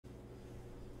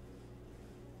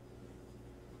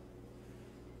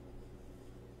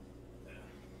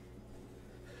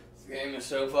Game is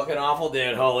so fucking awful,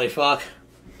 dude. Holy fuck.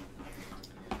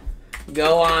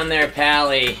 Go on there,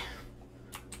 Pally.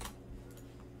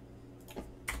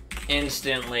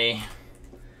 Instantly.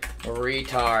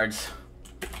 Retards.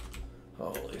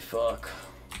 Holy fuck.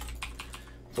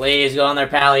 Please go on there,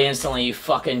 Pally, instantly, you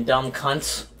fucking dumb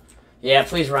cunts. Yeah,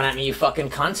 please run at me, you fucking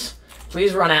cunts.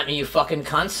 Please run at me, you fucking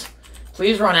cunts.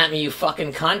 Please run at me, you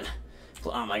fucking cunt.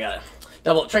 Oh my god.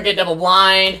 Double trinket, double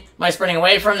blind. Am I sprinting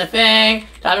away from the thing?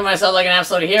 Topping myself like an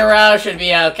absolute hero. Should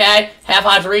be okay. Half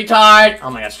odds retard.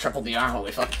 Oh my god, it's triple DR.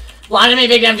 Holy fuck. Blinded me,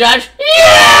 big damn judge.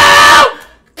 You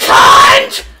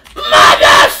cunt!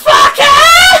 Motherfucker!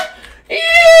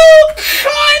 You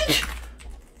cunt!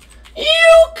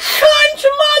 You cunt,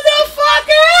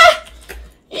 motherfucker!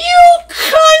 You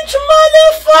cunt,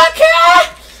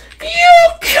 motherfucker! You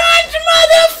cunt,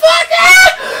 motherfucker!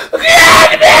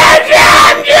 Get me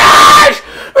damn judge!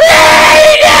 Redemption!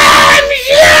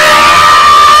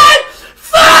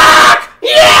 Fuck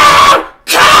you!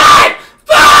 Cunt!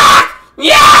 Fuck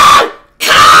you!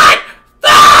 Cunt!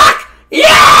 Fuck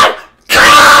you!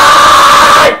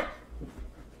 Cunt!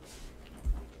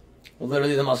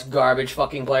 Literally the most garbage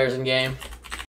fucking players in game.